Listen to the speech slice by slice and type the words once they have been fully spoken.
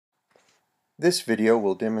This video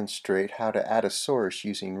will demonstrate how to add a source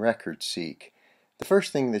using RecordSeek. The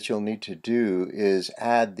first thing that you'll need to do is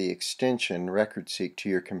add the extension RecordSeek to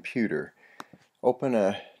your computer. Open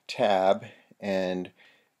a tab and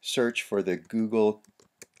search for the Google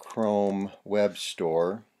Chrome Web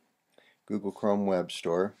Store.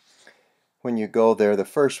 When you go there, the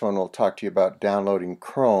first one will talk to you about downloading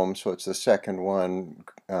Chrome, so it's the second one,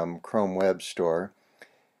 Chrome Web Store.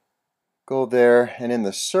 Go there, and in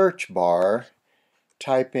the search bar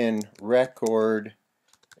type in RecordSeek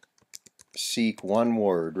one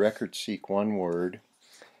word,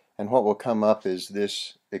 and what will come up is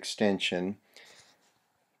this extension.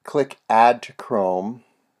 Click Add to Chrome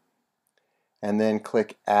and then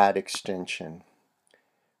click Add Extension.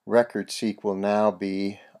 RecordSeek will now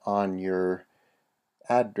be on your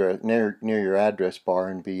address, near your address bar,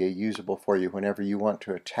 and be usable for you whenever you want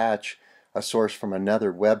to attach a source from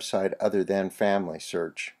another website other than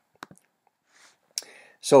FamilySearch.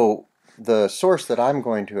 So the source that I'm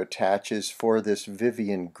going to attach is for this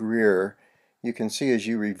Vivian Greer. You can see as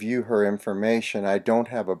you review her information, I don't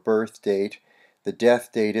have a birth date. The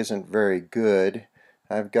death date isn't very good.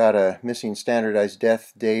 I've got a missing standardized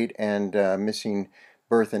death date and missing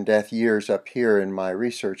birth and death years up here in my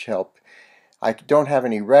research help. I don't have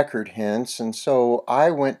any record hints, and so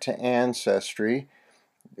I went to Ancestry,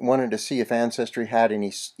 wanted to see if Ancestry had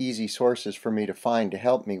any easy sources for me to find to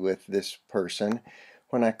help me with this person.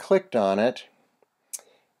 When I clicked on it,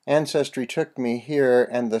 Ancestry took me here,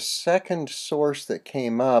 and the second source that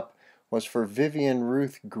came up was for Vivian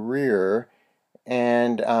Ruth Greer,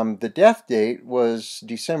 and the death date was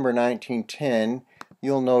December 1910.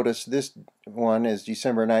 You'll notice this one is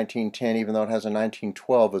December 1910, even though it has a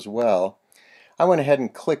 1912 as well. I went ahead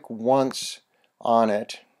and clicked once on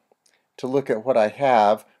it to look at what I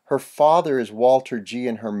have. Her father is Walter G.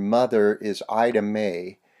 and her mother is Ida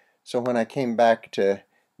May. So when I came back to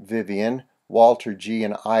Vivian, Walter G.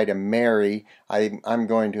 and Ida Mary, I'm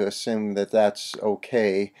going to assume that that's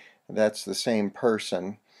okay. That's the same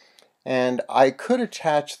person. And I could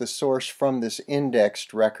attach the source from this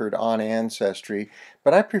indexed record on Ancestry,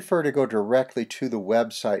 but I prefer to go directly to the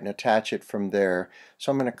website and attach it from there.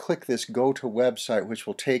 So I'm going to click this Go to Website, which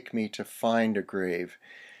will take me to Find a Grave.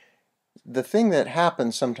 The thing that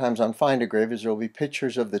happens sometimes on Find a Grave is there will be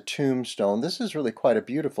pictures of the tombstone. This is really quite a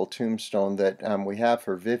beautiful tombstone that we have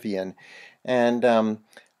for Vivian, and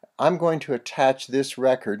I'm going to attach this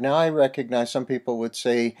record. Now I recognize some people would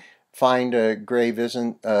say Find a Grave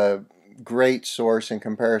isn't a great source in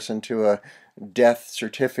comparison to a death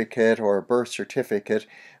certificate or a birth certificate,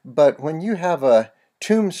 but when you have a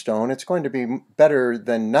tombstone, it's going to be better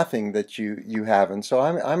than nothing that you have, and so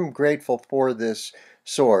I'm grateful for this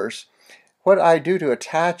source. What I do to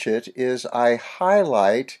attach it is I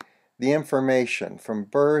highlight the information from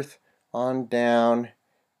birth on down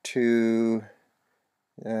to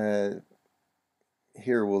here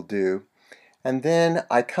will do. And then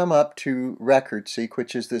I come up to RecordSeek,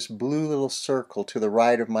 which is this blue little circle to the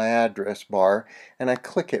right of my address bar, and I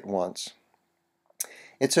click it once.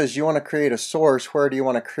 It says, you want to create a source, where do you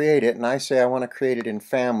want to create it? And I say I want to create it in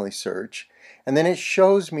FamilySearch. And then it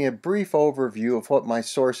shows me a brief overview of what my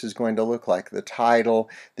source is going to look like. The title,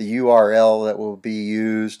 the URL that will be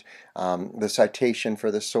used, the citation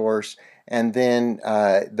for the source, and then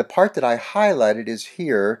the part that I highlighted is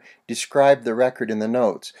here, describe the record in the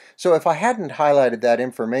notes. So if I hadn't highlighted that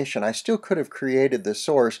information, I still could have created the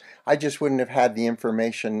source. I just wouldn't have had the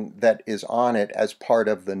information that is on it as part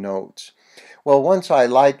of the notes. Well, once I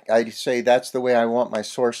say that's the way I want my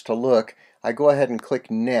source to look, I go ahead and click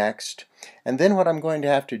Next, and then what I'm going to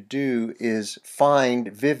have to do is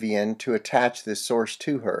find Vivian to attach this source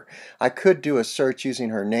to her. I could do a search using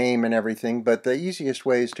her name and everything, but the easiest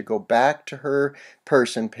way is to go back to her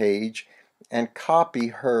person page and copy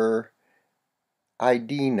her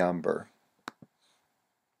ID number.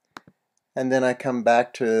 And then I come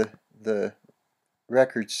back to the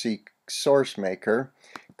RecordSeek source maker,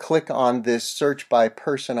 click on this search by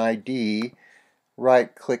person ID,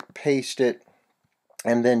 right click, paste it,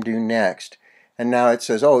 and then do Next. And now it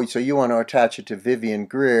says, oh, so you want to attach it to Vivian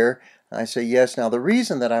Greer. I say yes. Now the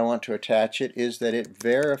reason that I want to attach it is that it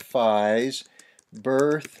verifies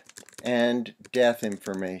birth and death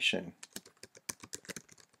information.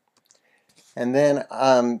 And then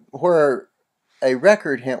where a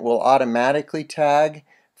record hint will automatically tag,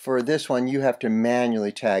 for this one you have to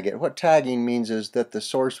manually tag it. What tagging means is that the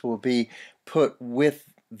source will be put with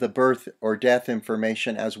the birth or death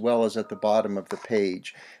information as well as at the bottom of the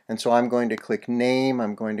page. And so I'm going to click name,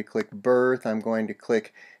 I'm going to click birth, I'm going to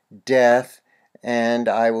click death, and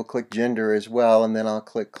I will click gender as well, and then I'll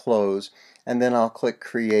click close. and then I'll click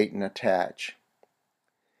Create and Attach.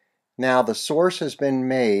 Now the source has been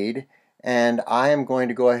made, and I am going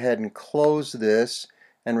to go ahead and close this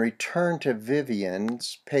and return to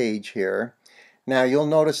Vivian's page here. Now you'll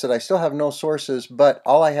notice that I still have no sources, but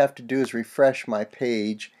all I have to do is refresh my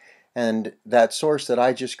page, and that source that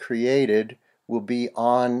I just created will be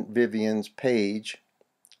on Vivian's page.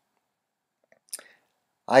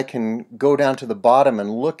 I can go down to the bottom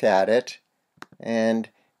and look at it, and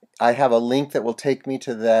I have a link that will take me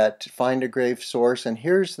to that Find a Grave source, and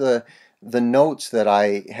here's the notes that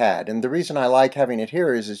I had. And the reason I like having it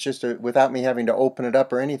here is it's just without me having to open it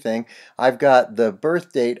up or anything. I've got the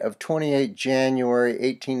birth date of 28 January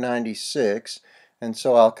 1896, and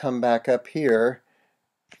so I'll come back up here,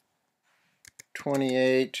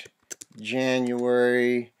 28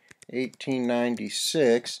 January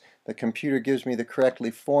 1896. The computer gives me the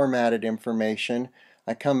correctly formatted information.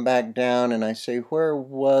 I come back down and I say, where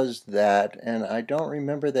was that? And I don't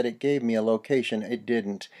remember that it gave me a location. It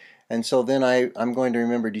didn't. And so then I'm going to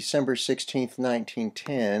remember December 16th,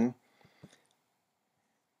 1910.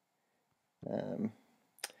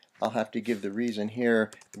 I'll have to give the reason here,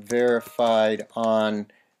 verified on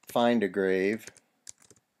Find a Grave.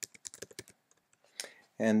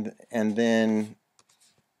 And then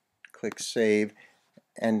click Save.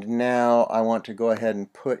 And now I want to go ahead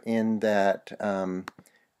and put in that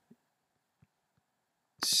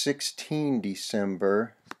 16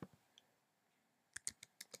 December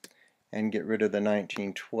and get rid of the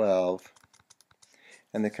 1912.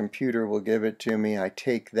 And the computer will give it to me. I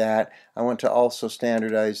take that. I want to also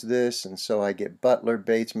standardize this, and so I get Butler,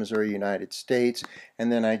 Bates, Missouri, United States,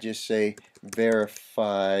 and then I just say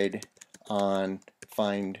verified on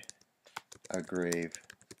Find a Grave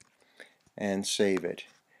and save it.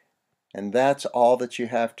 And that's all that you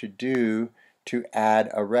have to do to add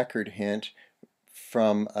a record hint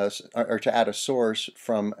from or to add a source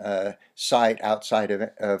from a site outside of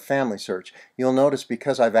FamilySearch. You'll notice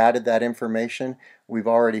because I've added that information, we've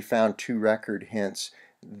already found 2 record hints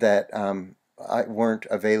that weren't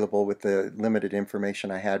available with the limited information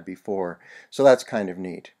I had before. So that's kind of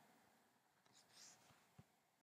neat.